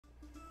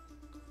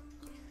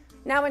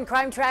Now in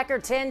Crime Tracker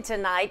 10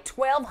 tonight,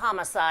 12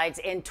 homicides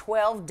in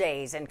 12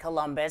 days in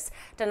Columbus.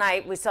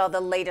 Tonight we saw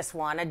the latest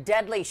one, a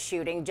deadly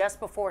shooting just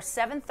before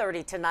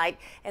 7:30 tonight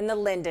in the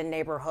Linden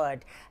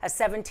neighborhood. A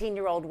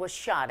 17-year-old was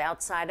shot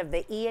outside of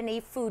the E&E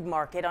Food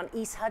Market on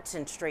East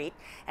Hudson Street,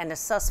 and the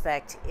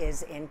suspect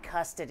is in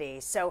custody.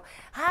 So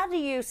how do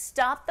you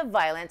stop the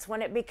violence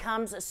when it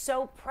becomes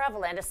so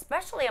prevalent,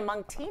 especially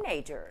among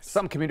teenagers?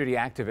 Some community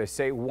activists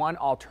say one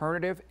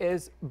alternative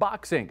is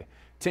boxing.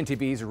 10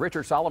 TV's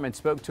Richard Solomon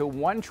spoke to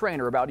one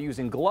trainer about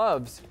using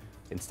gloves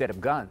instead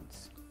of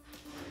guns.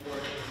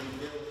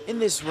 In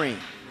this ring,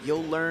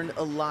 you'll learn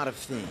a lot of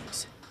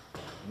things.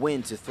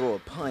 When to throw a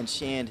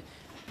punch and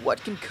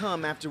what can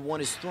come after one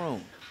is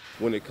thrown.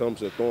 When it comes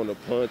to throwing a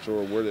punch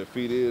or where their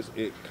feet is,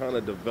 it kind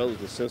of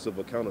develops a sense of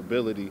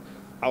accountability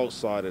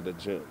outside of the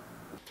gym.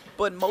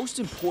 But most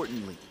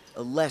importantly,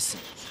 a lesson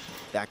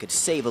that could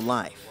save a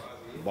life.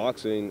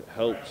 Boxing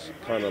helps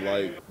kind of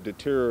like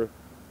deter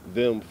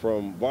them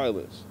from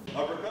violence.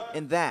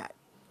 And that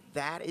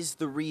is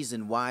the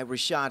reason why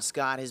Rashad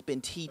Scott has been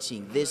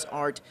teaching this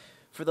art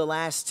for the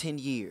last 10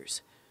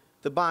 years.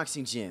 The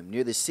boxing gym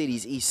near the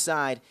city's east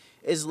side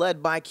is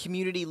led by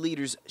community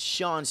leaders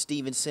Sean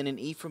Stevenson and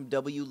Ephraim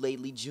W.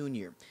 Lately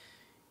Jr.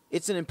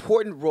 It's an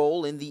important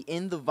role in the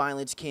End the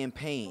Violence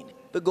campaign.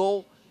 The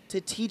goal,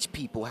 to teach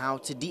people how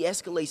to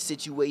de-escalate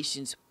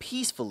situations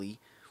peacefully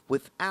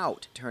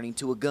without turning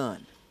to a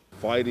gun.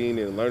 Fighting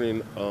and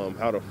learning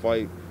how to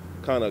fight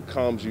kind of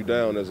calms you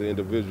down as an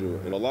individual.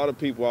 And a lot of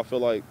people, I feel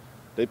like,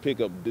 they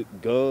pick up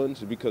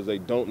guns because they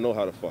don't know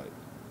how to fight,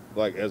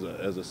 like as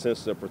a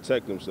sense to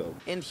protect themselves.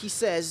 And he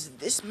says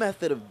this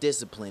method of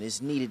discipline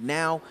is needed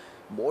now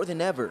more than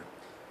ever.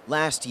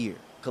 Last year,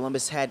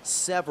 Columbus had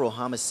several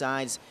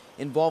homicides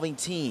involving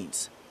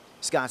teens.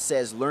 Scott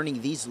says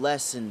learning these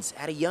lessons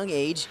at a young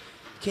age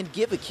can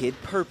give a kid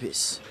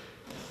purpose.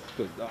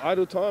 Because the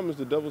idle time is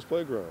the devil's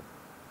playground.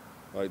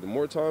 Like, the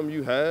more time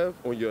you have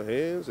on your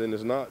hands and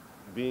it's not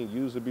being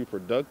used to be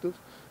productive,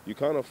 you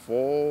kind of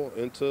fall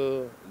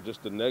into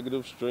just the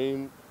negative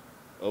stream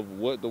of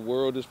what the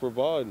world is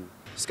providing.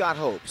 Scott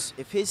hopes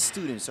if his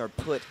students are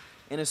put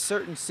in a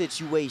certain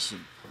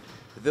situation,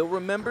 they'll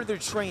remember their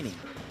training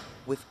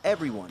with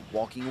everyone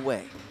walking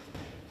away.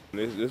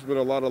 There's been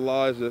a lot of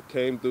lives that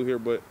came through here,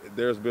 but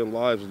there's been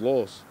lives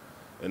lost,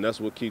 and that's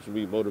what keeps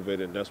me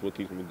motivated, and that's what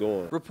keeps me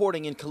going.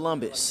 Reporting in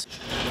Columbus,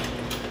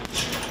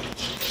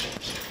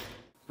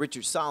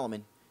 Richard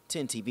Solomon,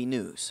 10 TV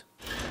News.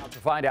 To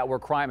find out where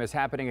crime is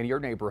happening in your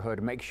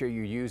neighborhood, make sure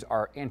you use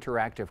our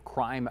interactive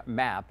crime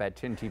map at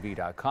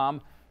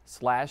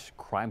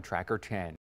 10tv.com/crimetracker10.